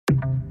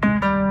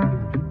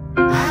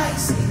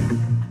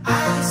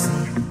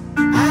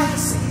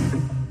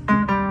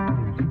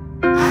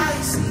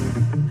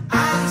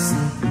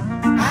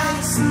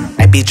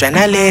be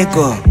tryna let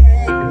go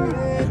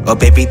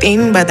of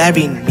everything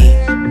bothering me.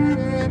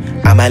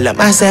 I'ma love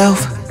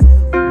myself,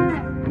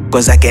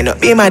 cause I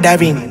cannot be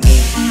mothering me.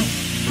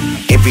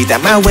 Every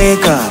time I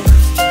wake up,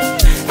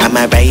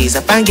 I'ma rise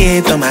up and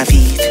get on my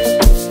feet.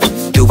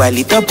 Do a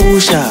little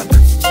push-up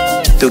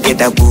to get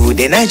that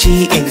good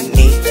energy in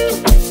me.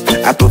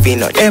 I'm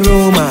proving out the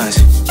rumors,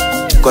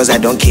 cause I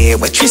don't care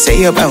what you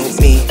say about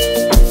me.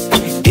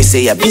 They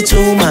say I be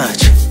too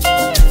much,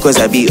 cause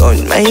I be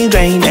on my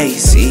grind, I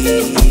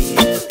see.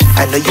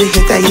 I know you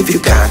hate that if you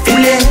can't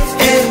feel it.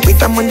 If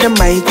I'm on the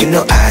mic, you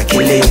know I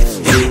kill it.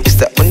 It's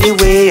the only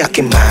way I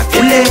can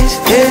feel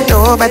it.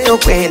 No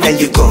matter when that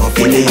you gon'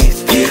 feel it.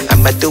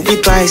 I'ma do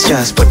it twice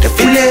just for the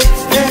feeling.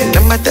 And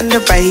I'ma turn the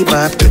vibe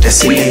up to the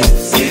ceiling.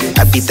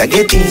 I beat the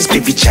things,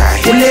 baby, child.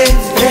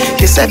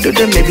 Yes, I do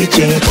the maybe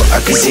change for a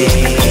busy.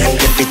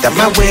 Every time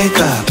I wake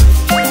up,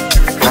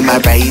 I'ma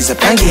rise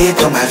up and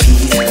get on my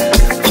feet.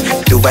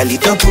 Do a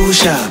little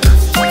push-up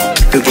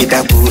to get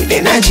that good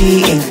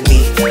energy in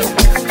me.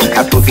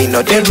 I'm proving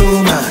out the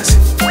rumors,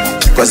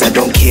 cause I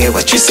don't care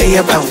what you say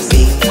about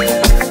me.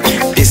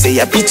 They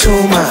say I be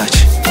too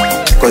much,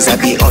 cause I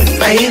be on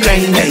my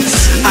grind,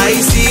 I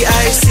see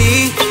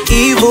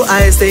evil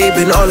eyes, they've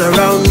been all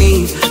around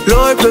me.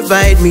 Lord,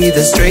 provide me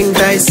the strength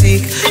I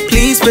seek.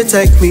 Please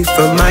protect me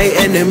from my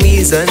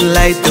enemies and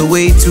light the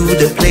way to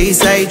the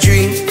place I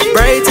dream.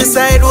 Brighter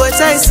side what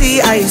I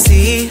see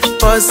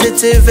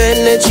positive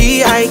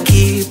energy I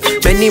keep.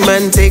 Many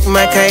men take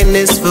my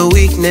kindness for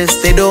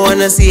weakness. They don't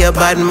wanna see a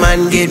bad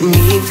man get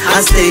mean.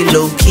 I stay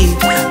low-key,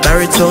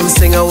 baritone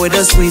singer with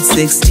a sweet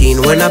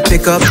 16. When I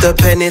pick up the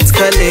pen, it's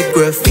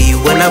calligraphy.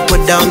 When I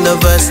put down the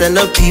verse and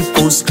the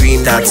people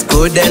scream, that's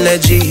good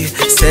energy.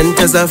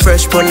 Senté's a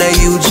fresh pon a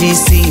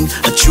UGC.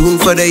 A tune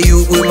for the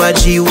youth with my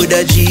G with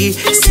a G.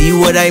 See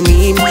what I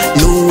mean?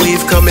 New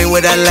wave coming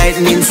with a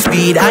lightning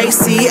speed. I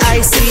see.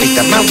 Every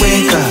time I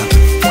wake up,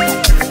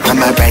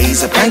 I'ma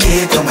rise up and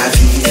get on my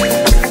feet.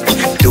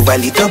 Do a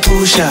little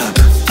push-up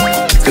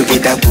to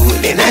get that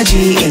good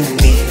energy in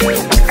me.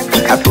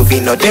 I'm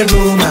proving out the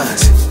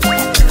rumors,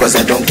 cause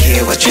I don't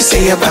care what you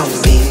say about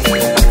me.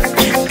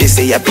 They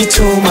say I be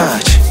too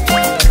much,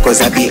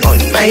 cause I be on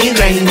my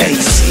grind, I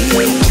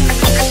see.